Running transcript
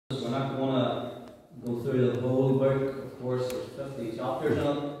I'm not going to go through the whole book. Of course, there's 50 chapters in it.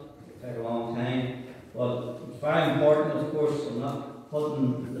 It'll take a long time. But it's very important, of course. I'm not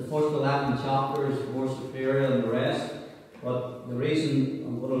putting the first 11 chapters more superior than the rest. But the reason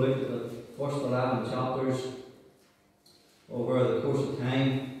I'm going to look at the first 11 chapters over the course of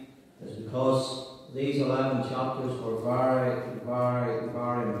time is because these 11 chapters were very, very,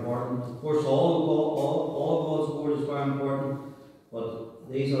 very important. Of course, all God's Word is very important, but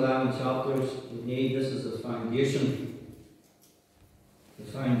these 11 chapters, we need, this is the foundation. The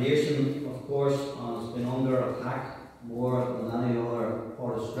foundation, of course, and it's been under attack more than any other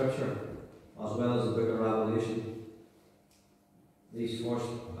part of Scripture, as well as the book of Revelation. These first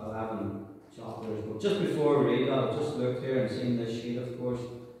 11 chapters. But just before we read that, I've just looked here and seen this sheet, of course,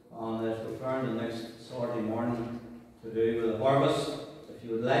 and it's preparing the next Saturday morning to do with the harvest. If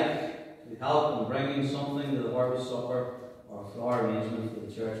you would like to help in bringing something to the harvest supper or flower arrangement for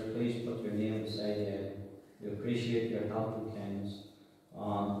the church, please put your name beside the item. We appreciate your help and kindness.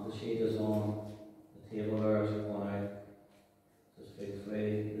 The sheet is on the table there as you go out. Just feel free.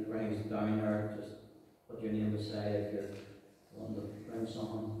 The ring's down there. Just put your name beside if you're wanting to bring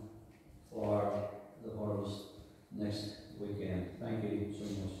something for the harvest next weekend. Thank you so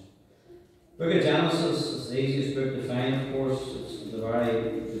much. Book of Genesis is the easiest book to find, of course. It's at the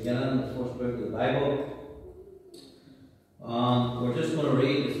very beginning, the first book of the Bible. We're just going to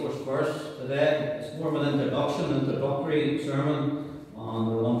read the first verse today. It's more of an introductory sermon.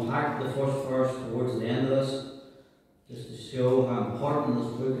 We'll unpack the first verse towards the end of this, just to show how important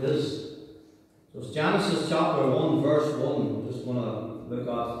this book is. So it's Genesis chapter 1, verse 1. I'm just going to look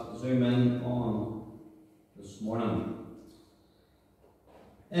at, zoom in on this morning.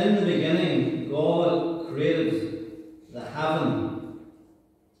 In the beginning, God created the heaven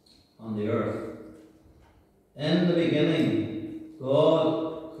and the earth. In the beginning,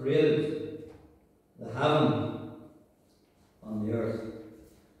 God created the heaven and the earth.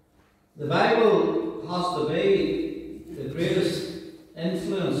 The Bible has to be the greatest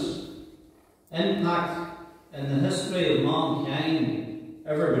influence, impact in the history of mankind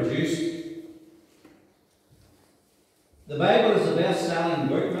ever produced. The Bible is the best-selling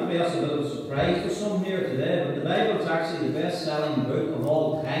book. Maybe that's a bit of a surprise for some here today, but the Bible is actually the best-selling book of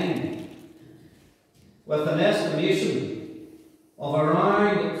all time, with an estimation of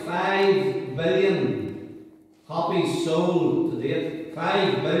around 5 billion copies sold to date.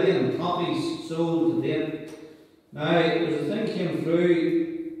 5 billion copies sold to date. Now, there's a thing came through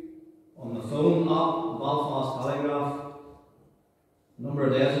on the phone app, Belfast Telegraph, a number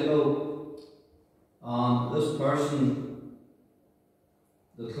of days ago, and this person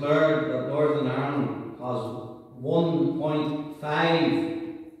declared that Northern Ireland has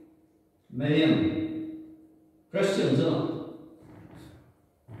 1.5 million Christians in it.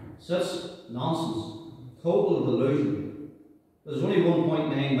 Such nonsense, total delusion. There's only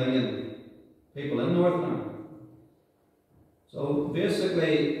 1.9 million people in Northern Ireland. So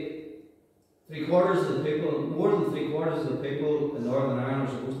basically, more than three quarters of the people in Northern Ireland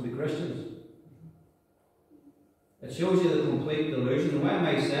are supposed to be Christians. It shows you the complete delusion. Why am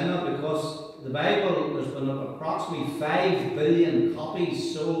I saying that? Because the Bible, there's been approximately 5 billion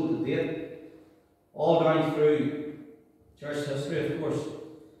copies sold to date, all down through church history, of course.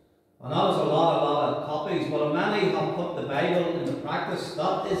 And that is a lot of copies, but many have put the Bible into practice.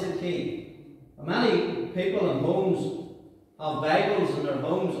 That is the key. And many people in homes have Bibles in their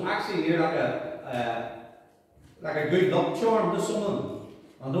homes. Actually, you're like a good luck charm to someone.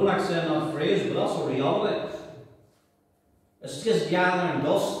 I don't like saying that phrase, but that's a reality. It's just gathering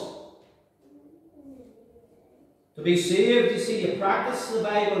dust. To be saved, you see, you practice the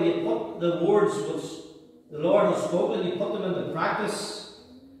Bible, you put the words which the Lord has spoken, you put them into practice.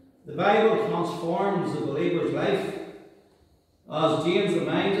 The Bible transforms the believer's life. As James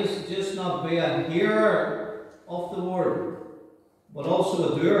reminds us, just not be a hearer of the word, but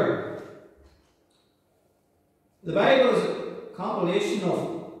also a doer. The Bible is a compilation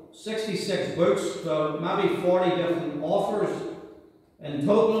of 66 books, so maybe 40 different authors in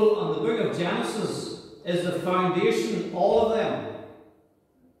total, and the book of Genesis is the foundation, all of them.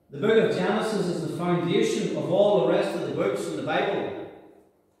 The book of Genesis is the foundation of all the rest of the books in the Bible.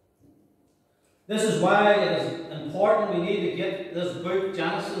 This is why it is important we need to get this book,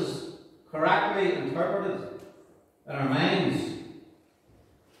 Genesis, correctly interpreted in our minds.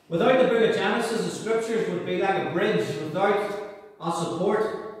 Without the book of Genesis, the scriptures would be like a bridge without a support.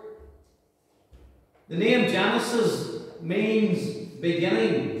 The name Genesis means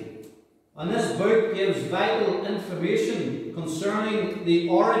beginning, and this book gives vital information concerning the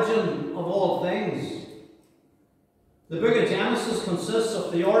origin of all things. The book of Genesis consists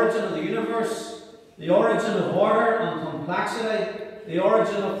of the origin of the universe, the origin of order and complexity, the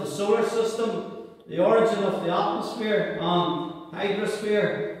origin of the solar system, the origin of the atmosphere and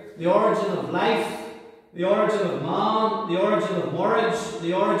hydrosphere, the origin of life, the origin of man, the origin of marriage,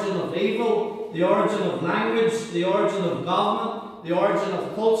 the origin of evil, the origin of language, the origin of government, the origin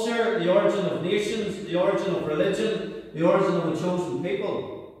of culture, the origin of nations, the origin of religion, the origin of a chosen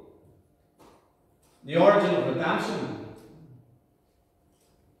people, the origin of redemption.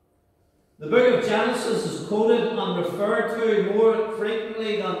 The book of Genesis is quoted and referred to more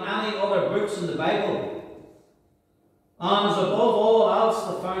frequently than any other books in the Bible, and is above all else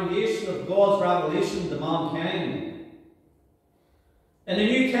the foundation of God's revelation to mankind. In the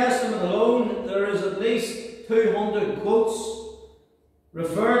New Testament alone, there is at least 200 quotes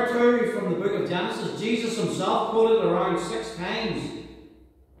referred to from the book of Genesis. Jesus himself quoted around 6 times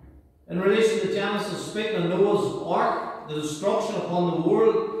in relation to Genesis, speaking of Noah's ark, the destruction upon the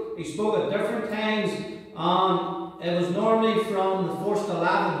world. He spoke at different times, and it was normally from the first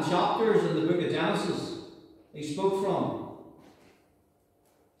 11 chapters in the book of Genesis he spoke from.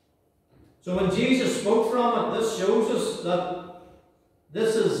 So when Jesus spoke from it, this shows us that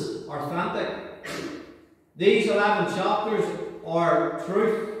this is authentic. These 11 chapters are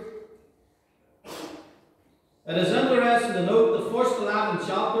truth. It is interesting to note the first 11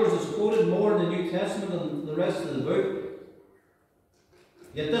 chapters is quoted more in the New Testament than the rest of the book.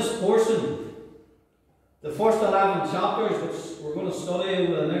 Yet this portion, the first 11 chapters, which we're going to study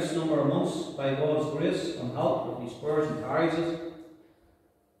over the next number of months by God's grace and help, if He spurs and carries us,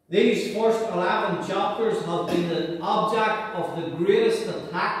 these first 11 chapters have been the object of the greatest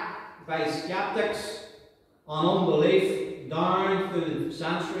attack by skeptics and unbelief down through the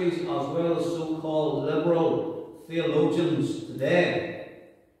centuries, as well as so-called liberal theologians today.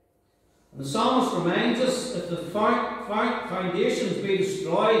 And the psalmist reminds us, if the foundations be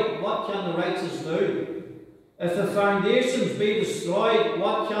destroyed, what can the righteous do? If the foundations be destroyed,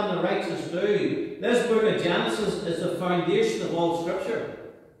 what can the righteous do? This book of Genesis is the foundation of all Scripture.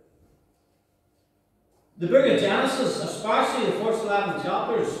 The book of Genesis, especially the first 11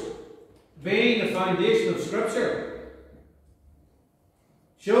 chapters, being the foundation of Scripture,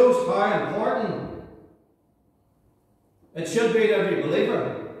 shows how important it should be to every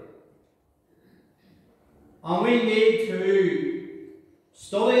believer. And we need to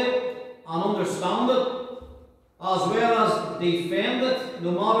study it and understand it, as well as defend it,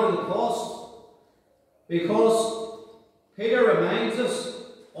 no matter the cost. Because Peter reminds us,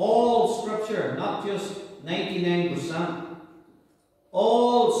 all Scripture, not just 99%,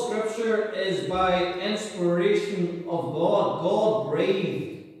 all Scripture is by inspiration of God. God breathed.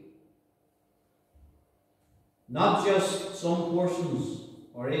 Not just some portions,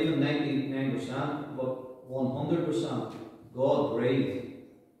 or even 99%, but 100%. God breathed.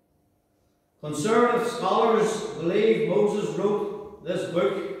 Conservative scholars believe Moses wrote this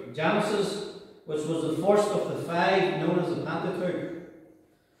book, Genesis, which was the first of the 5 known as the Pentateuch.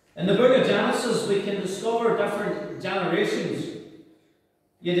 In the book of Genesis, we can discover different generations.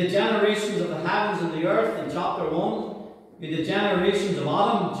 You had the generations of the heavens and the earth in chapter 1. You had the generations of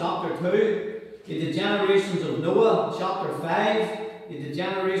Adam, chapter 2. You had the generations of Noah, chapter 5. You had the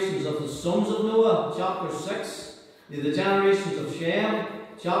generations of the sons of Noah, chapter 6. You had the generations of Shem,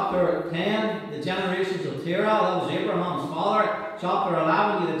 chapter 10. The generations of Terah, that was Abraham's father, chapter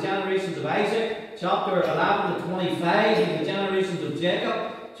 11. You had the generations of Isaac, chapter 11 to 25. You had the generations of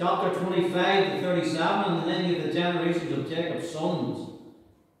Jacob, chapter 25 to 37. And then you had the generations of Jacob's sons,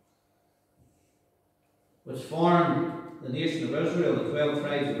 which formed the nation of Israel, the 12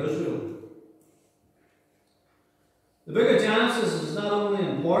 tribes of Israel. The book of Genesis is not only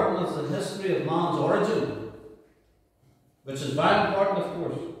important as the history of man's origin, which is very important, of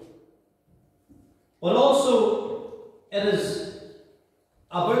course, but also it is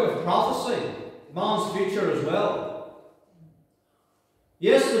a book of prophecy, man's future as well.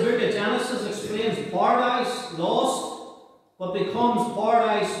 Yes, the book of Genesis explains paradise lost, but becomes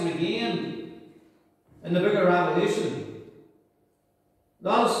paradise regained in the book of Revelation.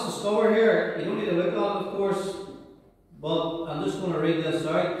 Let us discover here, you don't need to look at it, of course, but I'm just going to read this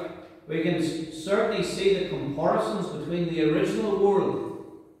out. We can certainly see the comparisons between the original world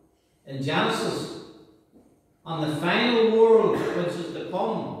in Genesis and the final world which is to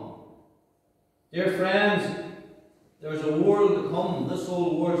come. Dear friends, there's a world to come. This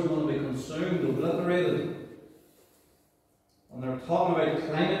whole world is going to be consumed, obliterated. And they're talking about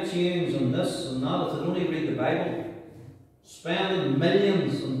climate change and this and that. If they only read the Bible, spending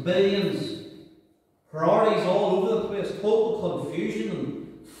millions and billions, priorities all over the place, total confusion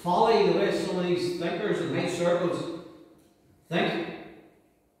and folly, the way some of these thinkers in high circles Think.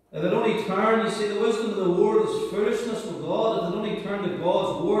 If they'd only turn, you see, the wisdom of the world is foolishness with God. If they'd only turn to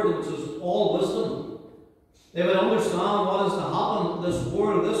God's word, which is all wisdom, they would understand what is to happen. This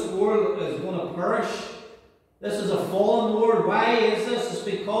world is going to perish. This is a fallen world. Why is this? It's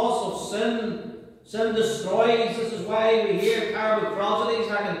because of sin. Sin destroys. This is why we hear terrible tragedies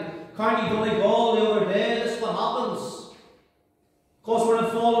like in County Donegal the other day. This is what happens. Because we're in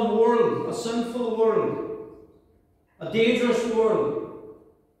a fallen world, a sinful world, a dangerous world.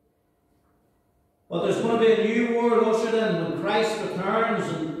 But there's going to be a new world ushered in when Christ returns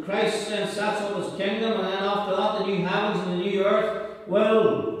and Christ then sets up his kingdom, and then after that the new heavens and the new earth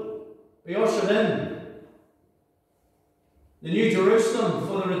will be ushered in. The new Jerusalem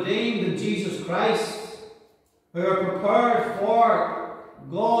for the redeemed in Jesus Christ, who are prepared for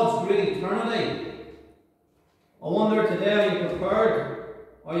God's great eternity. I wonder today, are you prepared?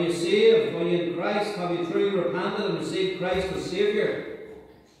 Are you saved? Are you in Christ? Have you truly repented and received Christ as Saviour?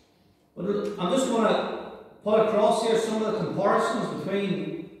 But I'm just going to put across here some of the comparisons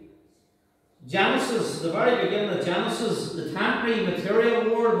between Genesis, the very beginning of Genesis, the temporary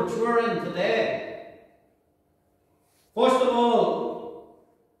material world which we're in today. First of all,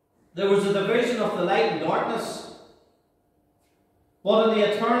 there was a division of the light and darkness. But in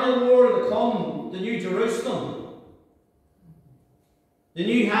the eternal world to come, the new Jerusalem, the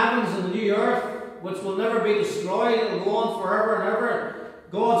new heavens and the new earth, which will never be destroyed, it will go on forever and ever.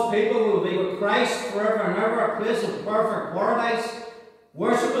 God's people will be with Christ forever and ever, a place of perfect paradise,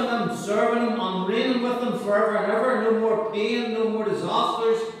 worshipping Him, serving Him, and reigning with Him forever and ever. No more pain, no more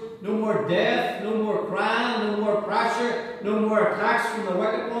disasters, no more death, no more crying, no more pressure, no more attacks from the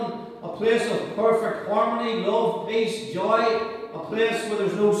wicked one. A place of perfect harmony, love, peace, joy. A place where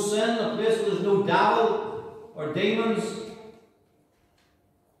there's no sin, a place where there's no devil or demons.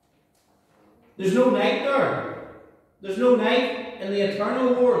 There's no night there. There's no night in the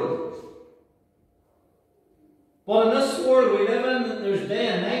eternal world. But in this world we live in, there's day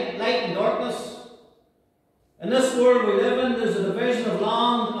and night, light and darkness. In this world we live in, there's a division of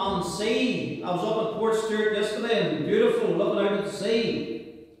land and sea. I was up at Port Stewart yesterday and beautiful looking out at the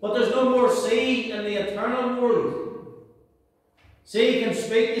sea. But there's no more sea in the eternal world. Sea can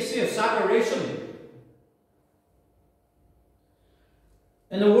speak, you see, of separation.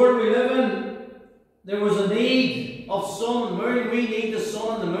 In the world we live in, there was a need of sun and moon. We need the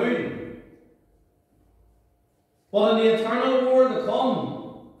sun and the moon. But in the eternal world to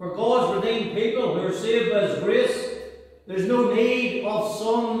come, for God's redeemed people who are saved by His grace, there's no need of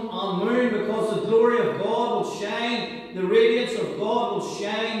sun and moon, because the glory of God will shine, the radiance of God will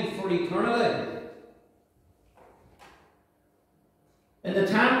shine for eternity. In the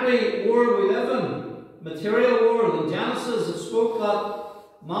temporary world we live in, material world, in Genesis it spoke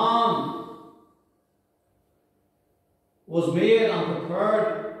that man was made and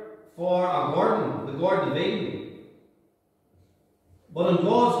prepared for a garden, the Garden of Eden. But in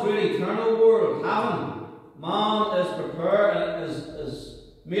God's great eternal world, heaven, man is prepared, is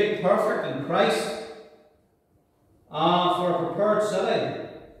made perfect in Christ for a prepared city.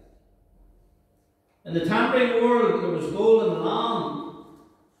 In the temporary world, there was gold in the land.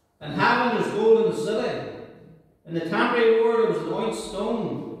 In heaven, there's gold in the city. In the temporary world, there was an oint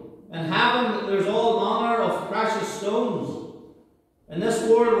stone. In heaven, there's all manner of precious stones. In this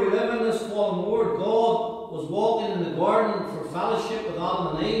world we live in, this fallen world, God was walking in the garden for fellowship with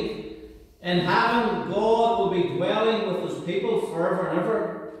Adam and Eve. In heaven, God will be dwelling with His people forever and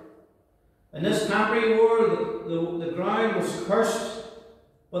ever. In this temporary world, the ground was cursed,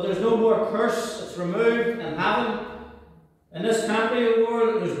 but there's no more curse. It's removed in heaven. In this temporary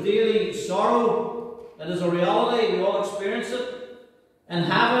world, there's daily sorrow. It is a reality. We all experience it. In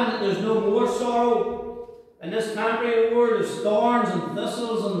heaven, there's no more sorrow. In this temporary world, there's thorns and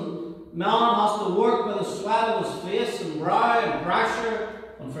thistles, and man has to work with the sweat of his face and brow and pressure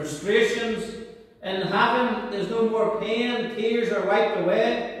and frustrations. In heaven, there's no more pain. Tears are wiped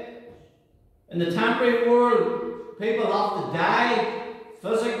away. In the temporary world, people have to die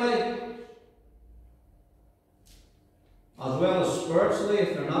physically as well as spiritually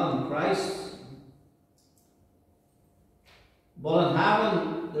if they're not in Christ. But in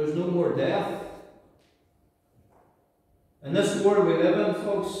heaven, there's no more death. In this world we live in,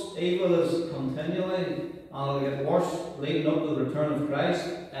 folks, evil is continually, and it'll get worse leading up to the return of Christ.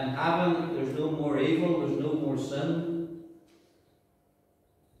 In heaven, there's no more evil, there's no more sin.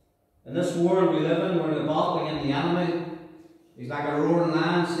 In this world we live in, we're in a battle against the enemy. He's like a roaring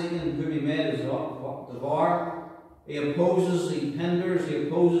lion seeking whom he may devour. He opposes, he hinders, he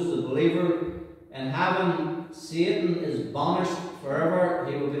opposes the believer. In heaven, Satan is banished forever.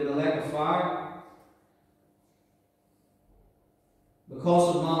 He will be in the lake of fire.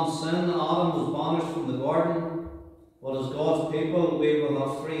 Because of man's sin, Adam was banished from the garden, but as God's people, we will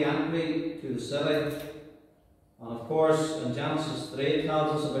have free entry to the city. And of course, in Genesis 3, it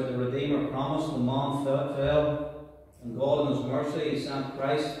tells us about the Redeemer promised when man fell, and God in His mercy sent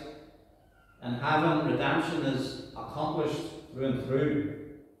Christ. In heaven, redemption is accomplished through and through.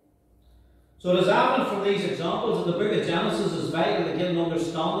 So it is evident from these examples that the book of Genesis is vital to get an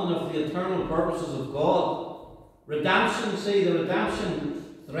understanding of the eternal purposes of God. Redemption, see, the redemption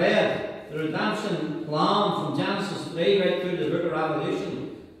thread, the redemption plan from Genesis 3 right through the book of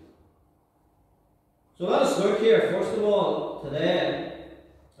Revelation. So let us look here, first of all, today,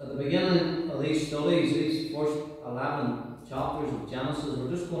 at the beginning of these studies, these first 11 chapters of Genesis.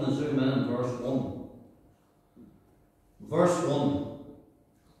 We're just going to zoom in verse 1. Verse 1.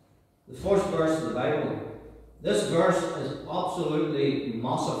 The first verse of the Bible. This verse is absolutely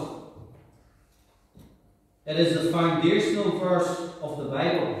massive. It is the foundational verse of the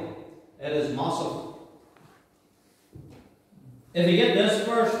Bible. It is massive. If you get this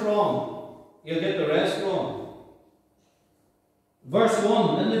verse wrong, you'll get the rest wrong. Verse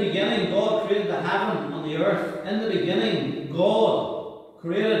 1, in the beginning God created the heaven and the earth. In the beginning God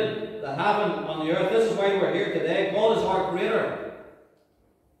created the heaven and the earth. This is why we're here today. God is our creator.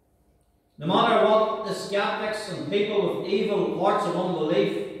 No matter what the skeptics and people with evil hearts of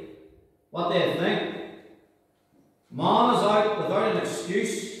unbelief, what they think, man is out without an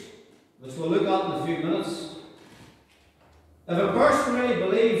excuse, which we'll look at in a few minutes. If a person really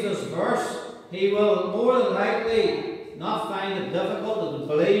believes this verse, he will more than likely not find it difficult to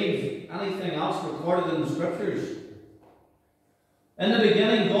believe anything else recorded in the Scriptures. In the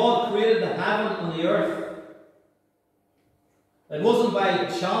beginning, God created the heaven and the earth. It wasn't by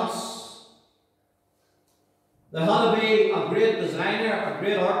chance. There had to be a great designer, a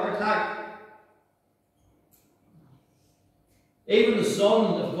great architect. Even the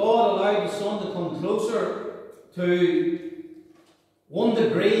sun, if God allowed the sun to come closer to 1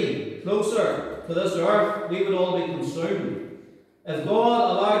 degree closer to this earth, we would all be consumed. If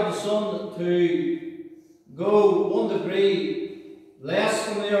God allowed the sun to go 1 degree less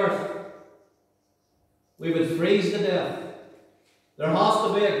from the earth, we would freeze to death. There has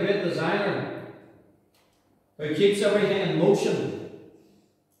to be a great designer who keeps everything in motion.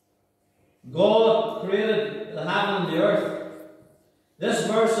 God created the heaven and the earth. This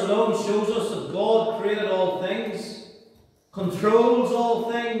verse alone shows us that God created all things, controls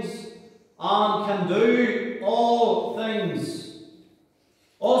all things, and can do all things.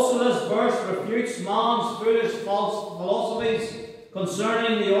 Also, this verse refutes man's foolish false philosophies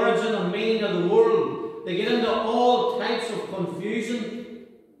concerning the origin and meaning of the world. They get into all types of confusion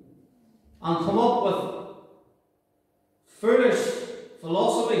and come up with foolish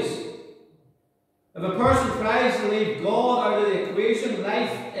philosophies. If a person tries to leave God out of the equation,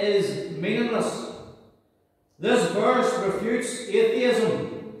 life is meaningless. This verse refutes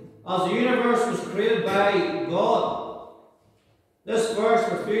atheism, as the universe was created by God. This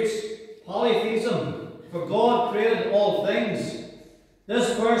verse refutes polytheism, for God created all things.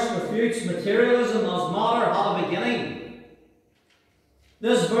 This verse refutes materialism, as matter had a beginning.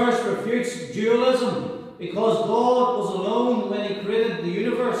 This verse refutes dualism, because God was alone when He created the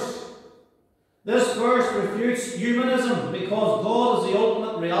universe. This verse refutes humanism, because God is the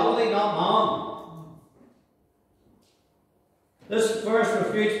ultimate reality, not man. This verse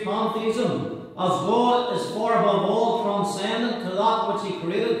refutes pantheism, as God is far above all, transcendent to that which He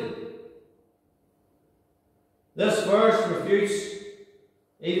created. This verse refutes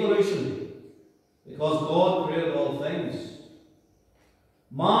evolution, because God created all things.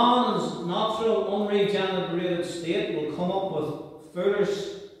 Man's natural unregenerated state will come up with foolish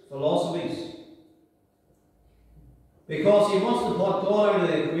philosophies, because he wants to put God out of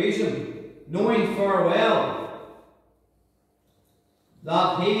the equation, knowing full well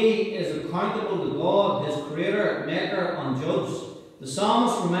that he is accountable to God, his creator, maker, and judge. The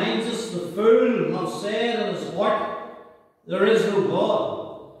psalmist reminds us, the fool hath said in his heart, there is no God.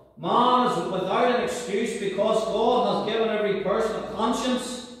 Man is without an excuse, because God has given every person a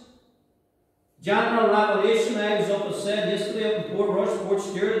conscience. General revelation. I was up, as said yesterday, up in Port Rush, Port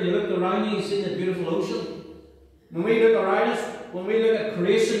Stewart, and you looked around you, you see the beautiful ocean. When we look around us, when we look at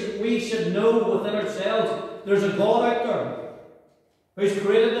creation, we should know within ourselves there's a God out there who's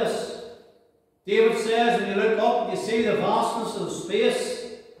created this. David says, when you look up, you see the vastness of space.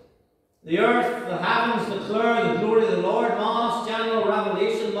 The earth, the heavens declare the glory of the Lord. Man, it's general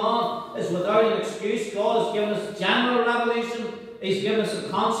revelation. Man is without an excuse. God has given us general revelation. He's given us a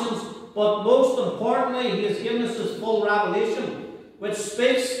conscience. But most importantly, He has given us His full revelation, which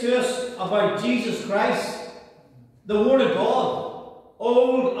speaks to us about Jesus Christ, the Word of God.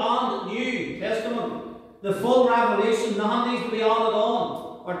 Old and New Testament. The full revelation, nothing needs to be added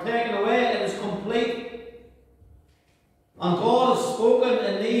on or taken away. It is complete. And God has spoken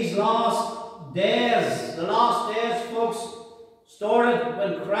in these last days. The last days, folks, started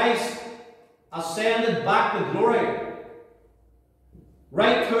when Christ ascended back to glory.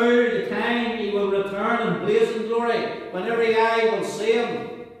 Right through the time he will return in blazing glory, when every eye will see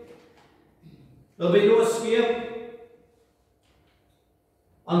him. There'll be no escape.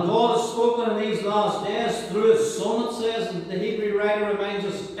 And God has spoken in these last days through his Son, it says, and the Hebrew writer reminds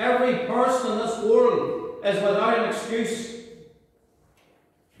us, every person in this world is without an excuse.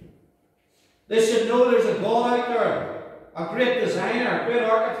 They should know there's a God out there, a great designer, a great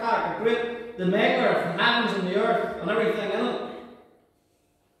architect, the maker of the heavens and the earth and everything in it.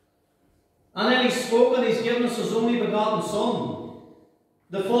 And then he's spoken, he's given us his only begotten Son.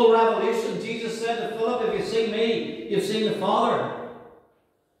 The full revelation. Jesus said to Philip, if you've seen me, you've seen the Father.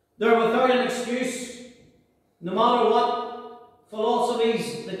 They're without an excuse. No matter what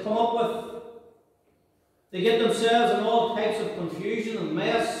philosophies they come up with, they get themselves in all types of confusion and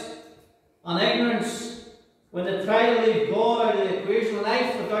mess and ignorance. When they try to leave God out of the equation,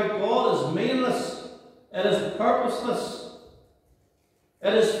 life without God is meaningless. It is purposeless.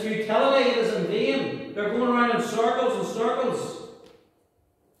 It is futility. It is in vain. They're going around in circles and circles.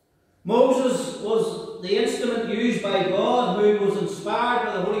 Moses was the instrument used by God, who was inspired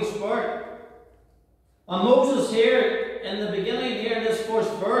by the Holy Spirit. And Moses here, in the beginning, here in this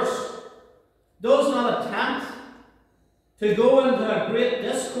first verse, does not attempt to go into a great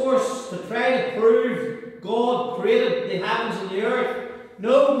discourse to try to prove God created the heavens and the earth.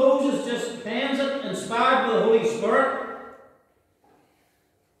 No, Moses just pens it, inspired by the Holy Spirit.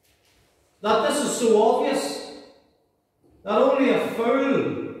 That this is so obvious that only a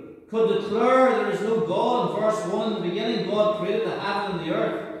fool could declare there is no God. In verse 1, in the beginning God created the heaven and the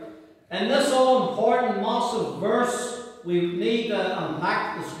earth. And this all-important, massive verse we need to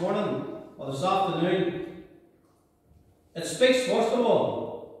unpack this morning or this afternoon. It speaks first of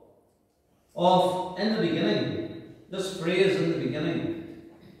all of in the beginning. This phrase, in the beginning.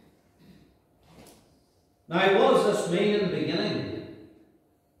 Now what does this mean, in the beginning?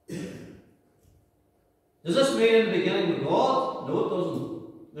 Does this mean in the beginning with God? No, it doesn't.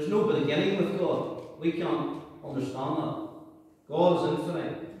 There's no beginning with God. We can't understand that. God is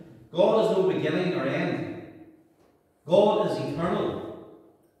infinite. God has no beginning or end. God is eternal.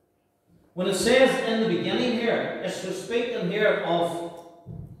 When it says in the beginning here, it's speaking here of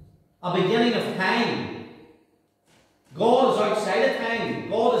a beginning of time. God is outside of time.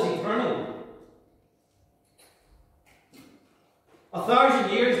 God is eternal.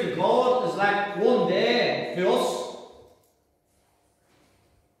 1,000 years to God is like one day to us.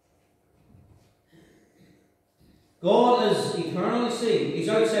 God is eternal, you see. He's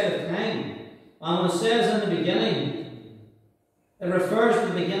outside of time. And when it says in the beginning, it refers to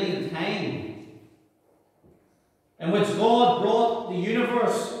the beginning of time, in which God brought the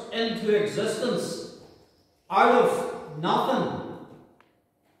universe into existence out of nothing.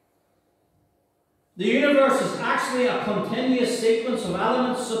 The universe is actually a continuous sequence of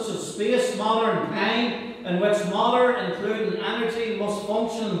elements such as space, matter and time, in which matter, including energy, must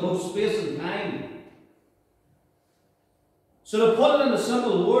function in both space and time. So to put it into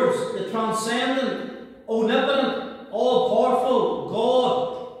simple words, the transcendent, omnipotent, all-powerful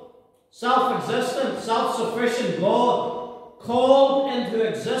God, self-existent, self-sufficient God, called into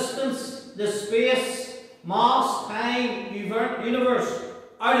existence the space, mass, time, universe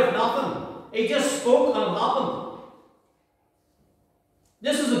out of nothing. He just spoke and it happened.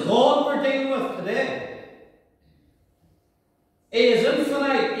 This is the God we're dealing with today. He is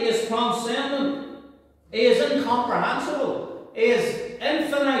infinite. He is transcendent. He is incomprehensible. He is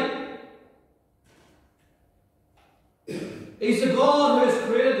infinite. He's the God who has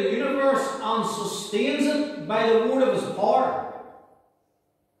created the universe and sustains it by the word of his power.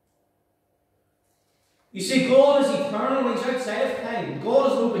 You see, God is eternal. He's outside of time. God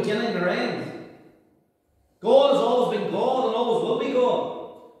has no beginning or end. God has always been God and always will be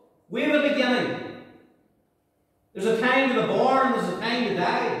God. We have a beginning. There's a time to be born, there's a time to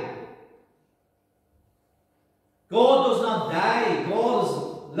die. God does not die. God is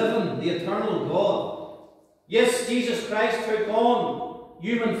living, the eternal God. Yes, Jesus Christ took on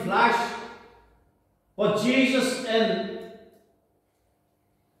human flesh, but Jesus in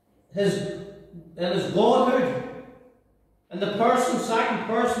his Godhood, in the second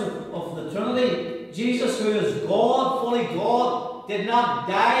person of the Trinity, Jesus, who is God, fully God, did not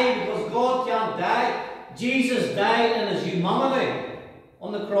die because God can't die. Jesus died in his humanity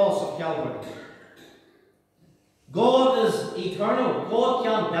on the cross of Calvary. God is eternal. God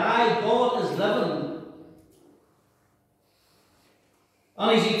can't die. God is living.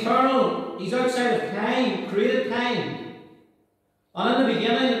 And He's eternal. He's outside of time, created time. And in the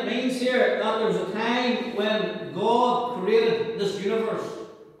beginning, it means here that there was a time when God created this universe.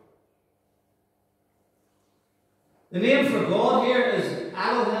 The name for God here is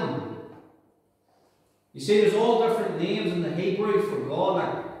Elohim. You see, there's all different names in the Hebrew for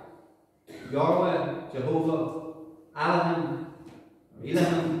God, like Yahweh, Jehovah, Elohim, or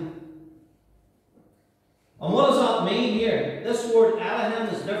Elohim. And what does that mean here? This word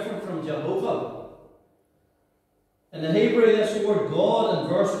Elohim is different from Jehovah. In the Hebrew, this word God in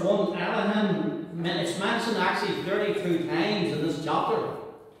verse 1, Elohim, it's mentioned actually 32 times in this chapter,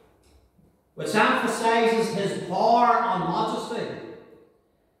 which emphasizes His power and majesty.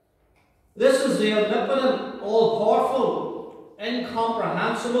 This is the omnipotent, all-powerful,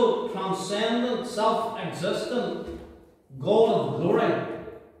 incomprehensible, transcendent, self-existent God of glory.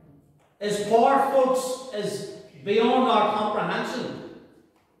 His power, folks, is beyond our comprehension.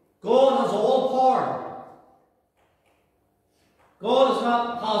 God has all power. God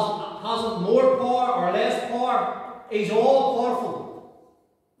hasn't more power or less power. He's all powerful.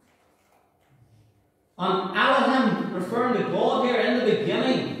 And Elohim, referring to God here in the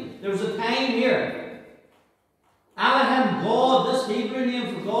beginning, there was a time here. Elohim, God, this Hebrew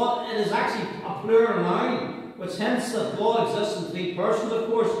name for God, it is actually a plural noun, which hints that God exists in three persons, of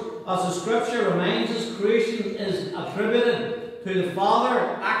course. As the scripture reminds us, creation is attributed to the Father,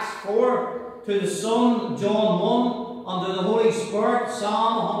 Acts 4, to the Son, John 1, and to the Holy Spirit,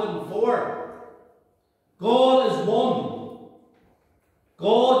 Psalm 104. God is one.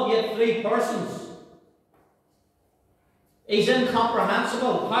 God, yet three persons. He's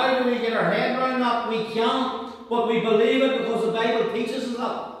incomprehensible. How do we get our head around that? We can't, but we believe it because the Bible teaches us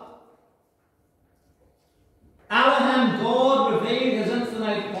that. Elohim, God, revealed His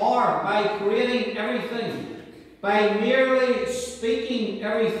infinite power by creating everything, by merely speaking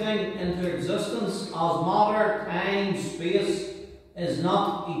everything into existence, as matter, time, space is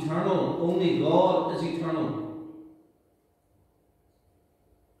not eternal. Only God is eternal.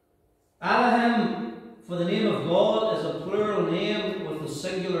 Elohim, for the name of God, is a plural name with a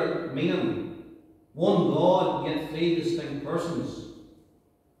singular meaning. One God, yet three distinct persons.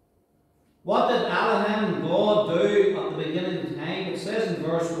 What did Elohim, God, do at the beginning of time? It says in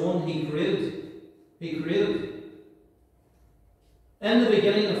verse 1, He created. He created. In the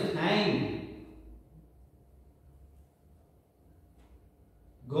beginning of time,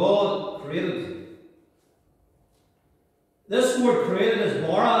 God created. This word created is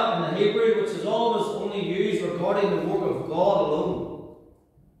bara in the Hebrew, which is always only used regarding the work of God alone.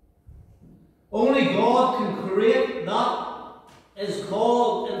 Only God can create that is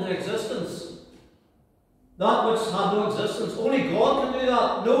called into existence. That which had no existence. Only God can do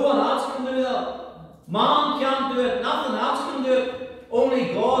that. No one else can do that. Man can't do it. Nothing else can do it.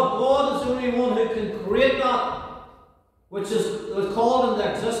 Only God. God is the only one who can create that which was called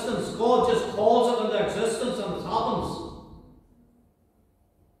into existence. God just calls it into existence and it happens.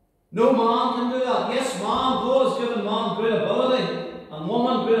 No man can do that. Yes, man, God has given man great ability and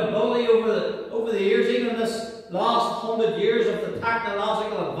woman great ability over the years, even this last 100 years of the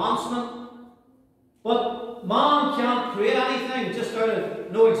technological advancement. But man can't create anything just out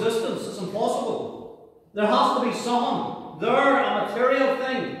of no existence. It's impossible. There has to be something there, a material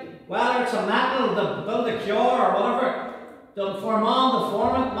thing, whether it's a metal to build a car or whatever. For man to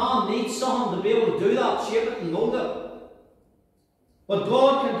form it, man needs something to be able to do that, shape it and mold it. But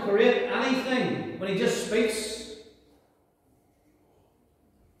God can create anything when He just speaks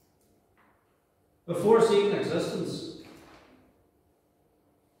before it's even existence.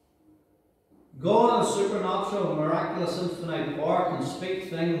 God in supernatural, miraculous, infinite power can speak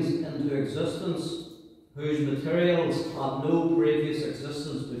things into existence whose materials had no previous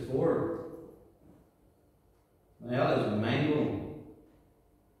existence before. Now that is mind-blowing.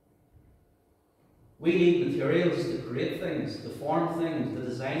 We need materials to create things, to form things, to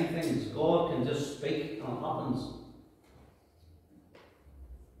design things. God can just speak and it happens.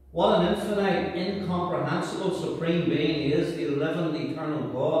 What an infinite, incomprehensible, supreme being He is, the living, eternal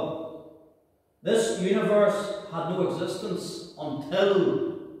God. This universe had no existence until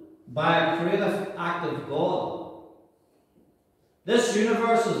by a creative act of God. This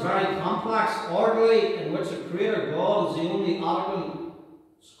universe is very complex, orderly, in which a creator God is the only adequate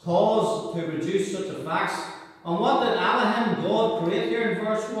cause to produce such effects. And what did Elohim, God, create here in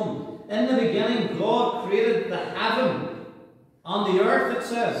verse 1? In the beginning, God created the heaven and the earth, it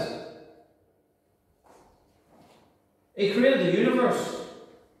says. He created the universe.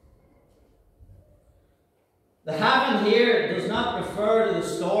 The heaven here does not refer to the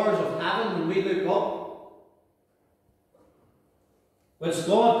stars of heaven when we look up, which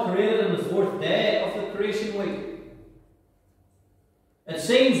God created on the fourth day of the creation week. It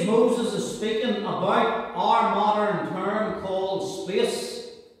seems Moses is speaking about our modern term called space,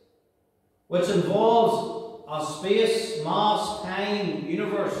 which involves a space, mass, time,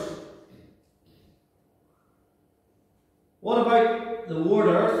 universe. What about the word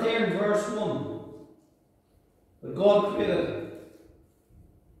earth here in verse 1? That God created.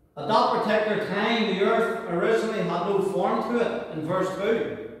 At that particular time, the earth originally had no form to it in verse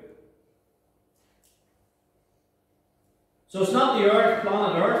 2. So it's not the earth,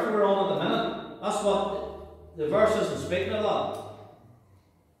 planet Earth we're on at the minute. That's what the verse isn't speaking of that.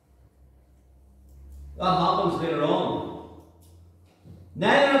 That happens later on.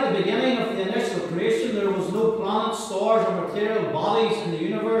 Neither at the beginning of the initial creation there was no planets, stars, or material bodies in the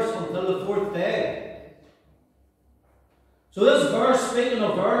universe until the fourth day. So this verse, speaking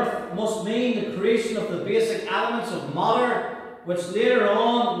of earth, must mean the creation of the basic elements of matter, which later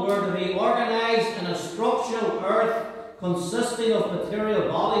on were to be organised in a structural earth consisting of material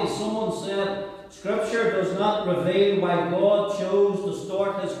bodies. Someone said, Scripture does not reveal why God chose to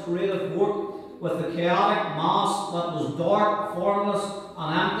start his creative work with a chaotic mass that was dark, formless,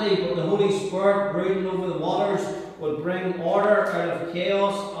 and empty, but the Holy Spirit brooding over the waters would bring order out of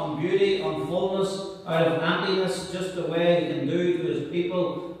chaos and beauty and fullness out of emptiness, just the way he can do to his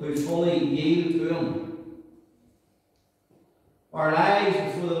people who fully yield to him. Our lives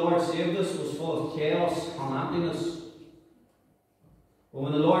before the Lord saved us was full of chaos and emptiness. But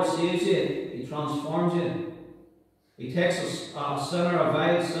when the Lord saves you, he transforms you. He takes a sinner, a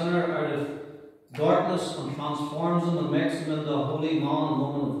vile sinner, out of darkness and transforms him and makes him into a holy man and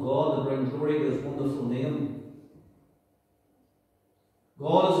woman of God to bring glory to his wonderful name.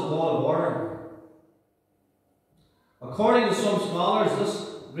 God is a God of order. According to some scholars,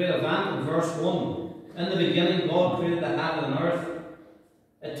 this great event in verse 1, in the beginning God created the heaven and earth,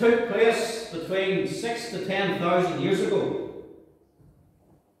 it took place between 6,000 to 10,000 years ago.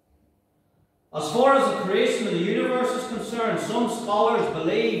 As far as the creation of the universe is concerned, some scholars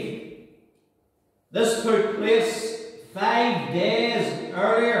believe this took place 5 days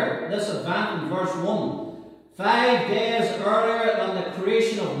earlier, this event in verse 1. 5 days earlier than the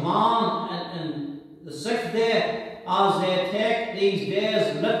creation of man in the 6th day, as they take these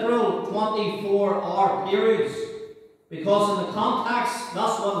days literal 24-hour periods. Because in the context,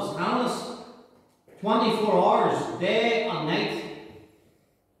 that's what it's telling us. 24 hours, day and night.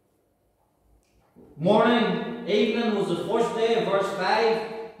 Morning, evening was the first day of verse 5.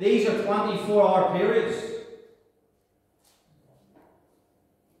 These are 24-hour periods.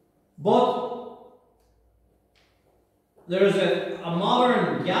 But there is a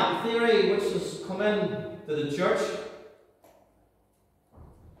modern gap theory which has come into the church,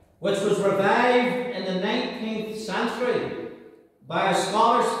 which was revived in the 19th century by a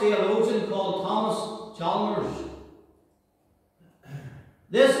Scottish theologian called Thomas Chalmers.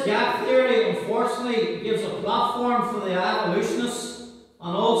 This gap theory, unfortunately, gives a platform for the evolutionists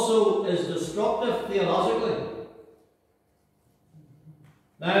and also is destructive theologically.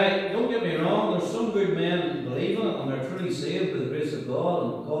 Now, don't get me wrong, there's some good men who believe in it and they're truly saved by the grace of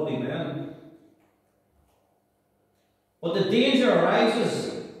God and godly men. But the danger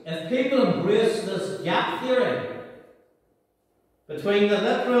arises if people embrace this gap theory between the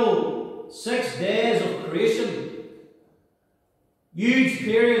literal 6 days of creation. Huge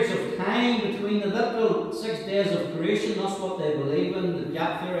periods of time between the literal 6 days of creation, that's what they believe in, the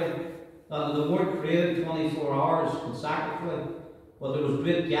gap theory, that the Word created 24 hours consecutively, but there was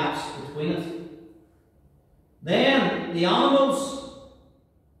great gaps between it. Then the animals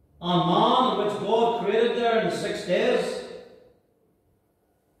and man, which God created there in the 6 days,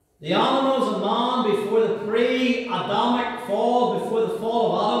 the animals and man before the pre-Adamic fall, before the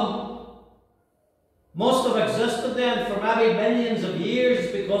fall of Adam, must have existed then for maybe millions of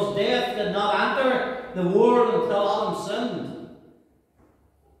years, because death did not enter the world until Adam sinned.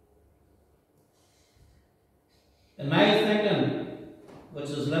 In my thinking, which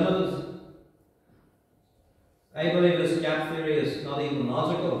is limited, I believe this gap theory is not even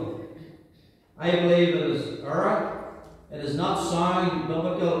logical. I believe it is error. It is not sound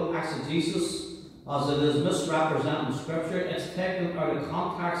biblical exegesis, as it is misrepresenting Scripture. It's taken out of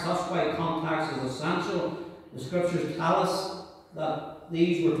context. That's why context is essential. The Scriptures tell us that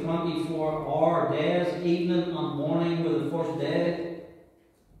these were 24-hour days, evening and morning were the first day.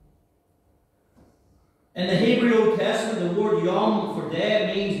 In the Hebrew Old Testament, the word yom for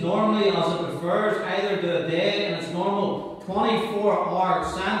day means normally, as it refers either to a day in its normal 24-hour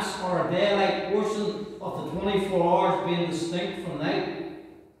sense or a day-like portion of the 24 hours being distinct from night.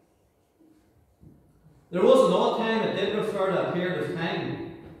 There was another time that did refer to a period of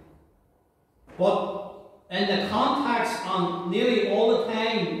time. But in the context on nearly all the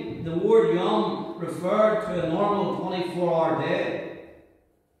time, the word yom referred to a normal 24-hour day.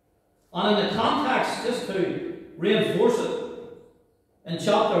 And in the context, just to reinforce it, in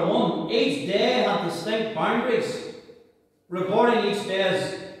chapter 1, each day had distinct boundaries regarding each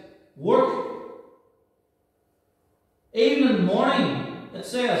day's work. Even in the morning, it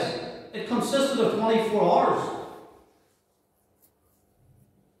says, it consisted of 24 hours.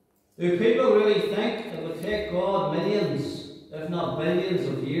 Do people really think it would take God millions, if not billions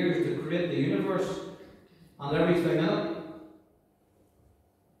of years to create the universe and everything in it?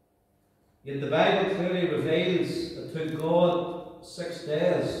 Yet the Bible clearly reveals it took God 6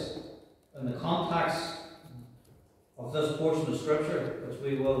 days in the context of this portion of Scripture, which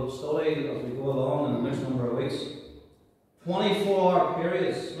we will study as we go along in the next number of weeks. 24-hour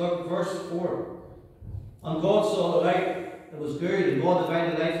periods. Look, verse 4. And God saw the light, it was good, and God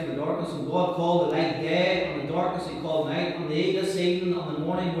divided the light from the darkness, and God called the light day, and the darkness he called night, and this evening and the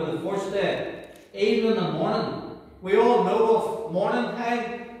morning were the first day. Evening and morning. We all know of morning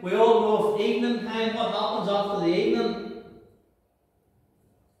time, we all know of evening time, what happens after the evening.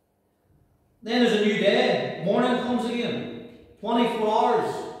 Then there's a new day, morning comes again, 24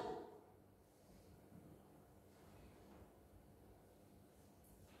 hours.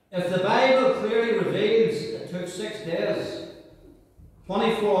 If the Bible clearly reveals it took 6 days,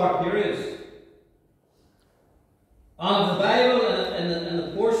 24-hour periods, and if the Bible in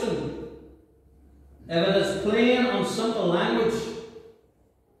the portion, if it is plain and simple language,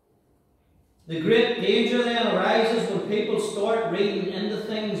 the great danger then arises when people start reading into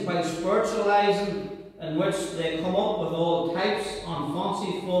things by spiritualizing, in which they come up with all types of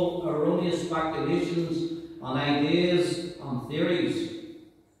fanciful, erroneous speculations and ideas and theories.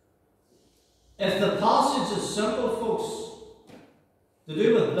 If the passage is simple, folks, to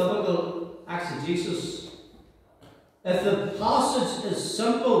do with biblical exegesis, if the passage is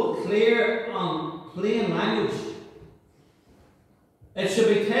simple, clear, and plain language, it should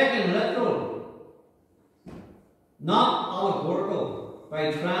be taken literal, not allegorical,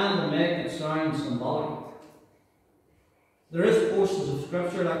 by trying to make it sound symbolic. There is portions of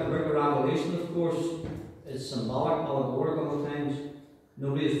Scripture, like the book of Revelation, of course, is symbolic, allegorical at times.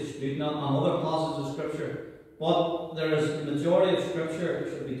 Nobody is disputing that, on other passages of Scripture. But there is the majority of Scripture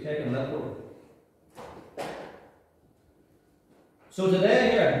should be taken literal. So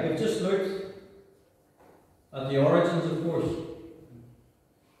today here, we've just looked at the origins, of course.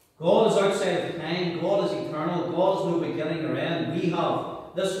 God is outside of time, God is eternal, God has no beginning or end. We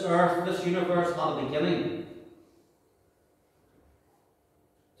have, this earth, this universe had a beginning.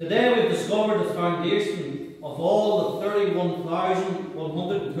 Today we've discovered the foundation of all the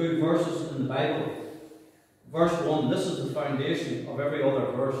 31,102 verses in the Bible. Verse 1, this is the foundation of every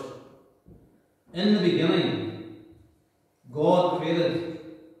other verse. In the beginning, God created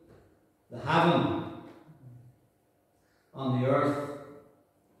the heaven and the earth.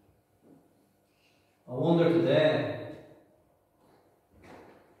 I wonder today,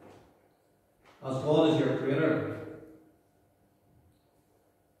 as God is your creator,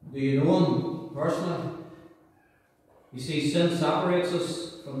 do you know him personally? You see, sin separates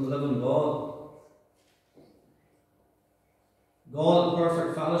us from the living God. God had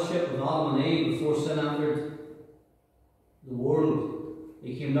perfect fellowship with Adam and Eve before sin entered the world.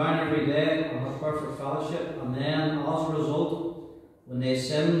 He came down every day and had perfect fellowship, and then as a result, when they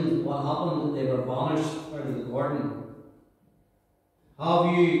sinned, what happened? They were banished out of the garden.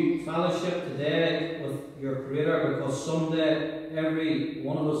 Have you fellowship today with your Creator? Because someday, every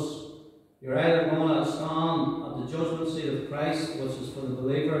one of us, you're either going to stand at the judgment seat of Christ, which is for the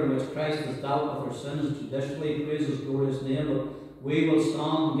believer, in which Christ has dealt with our sins judicially, praise his glorious name, but we will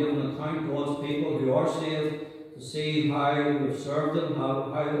stand and give an account to God's people who are saved, to see how we've served him,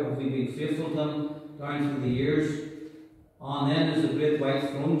 how have we been faithful to him down through the years. And then there's the great white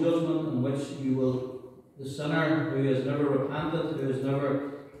throne judgment, in which you will, the sinner who has never repented, who has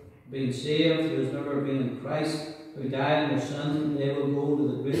never been saved, who has never been in Christ, who died in their sin, they will go to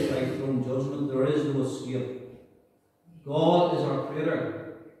the great white throne judgment. There is no escape. God is our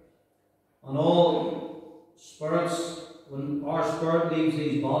Creator. And all spirits, when our spirit leaves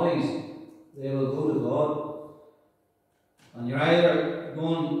these bodies, they will go to God. And you're either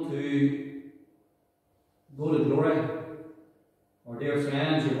going to go to glory, or dear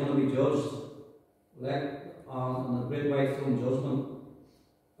friends, you're going to be judged like on the great white throne judgment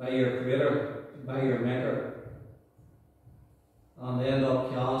by your Creator, by your Maker, and they end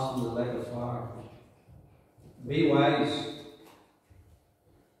up cast into the lake of fire. Be wise.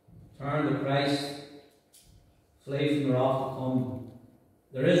 Turn to Christ. Flee from the wrath to come.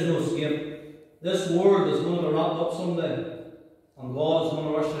 There is no escape. This world is going to be wrapped up someday. And God is going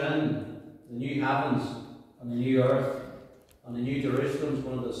to usher in the new heavens and the new earth. And the new Jerusalem is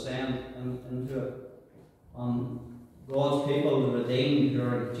going to descend into it. And God's people, the redeemed, who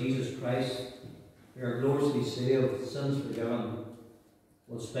are in Jesus Christ, who are gloriously saved, sins forgiven,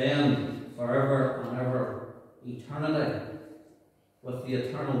 will spend forever and ever eternity with the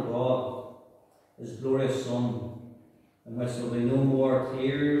eternal God, His glorious Son, in which there will be no more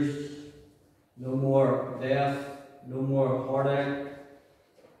tears, no more death, no more heartache,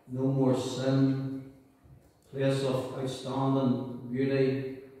 no more sin, place of outstanding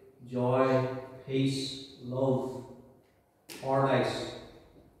beauty, joy, peace, love, paradise,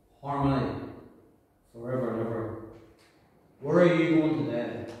 harmony, forever and ever. Where are you going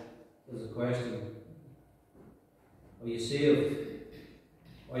today? Is the question. Are you saved?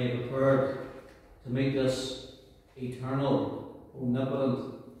 Are you prepared to meet this eternal,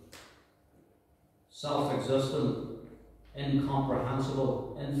 omnipotent, self-existent,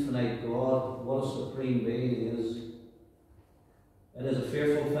 incomprehensible, infinite God? What a supreme being He is. It is a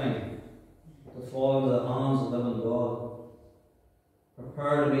fearful thing to fall into the hands of the living God.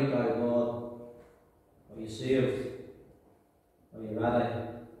 Prepare to meet thy God. Are you saved? Are you ready?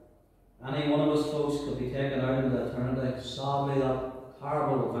 Any one of us folks could be taken out into eternity. Sadly, that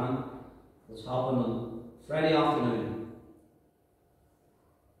terrible event that's happened on Friday afternoon.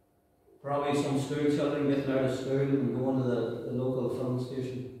 Probably some school children getting out of school and going to the local film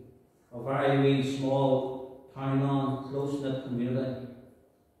station. A very wee, small, townland, close-knit community.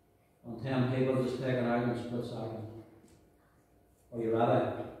 And 10 people just taken out in a split second. Are you ready?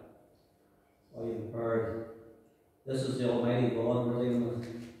 Are you prepared? This is the Almighty God we're dealing with.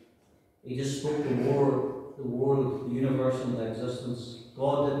 He just spoke the world, the universe into existence.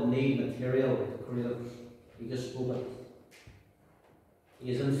 God didn't need material to create it. He just spoke it.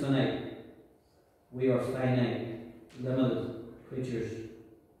 He is infinite. We are finite, limited creatures.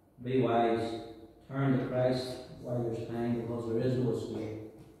 Be wise. Turn to Christ while there's time, because there is no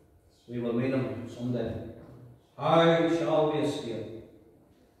escape. We will meet Him someday. How shall we escape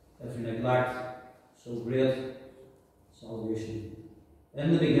if we neglect so great salvation?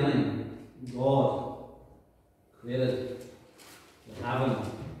 In the beginning, God created the heaven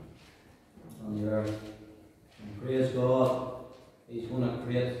and the earth. And praise God, He's going to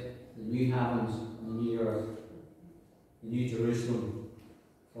create the new heavens and the new earth, the new Jerusalem,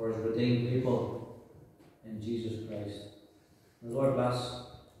 for His redeemed people in Jesus Christ. The Lord bless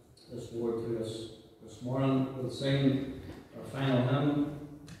this word to us. This morning we'll sing our final hymn.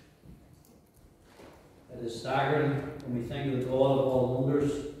 It is staggering when we think of the God of all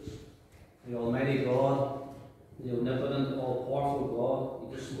wonders, the Almighty God, the omnipotent, all-powerful God.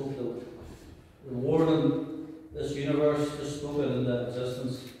 He just spoke the world in this universe, just spoke it into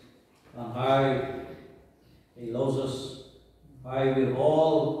existence, and how He loves us, how we've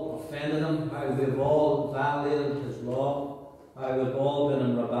all offended Him, how we've all violated His law, how we've all been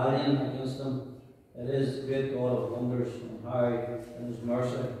in rebellion against Him. It is the great God of wonders, and how in His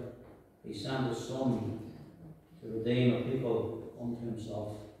mercy He sent His Son to redeem a people unto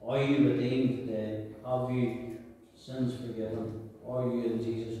Himself. Are you redeemed today? Have you sins forgiven? Are you in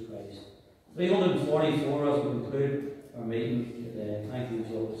Jesus Christ? 344 as we conclude our meeting today. Thank you,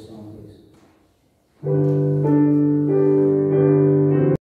 all. Stand, please.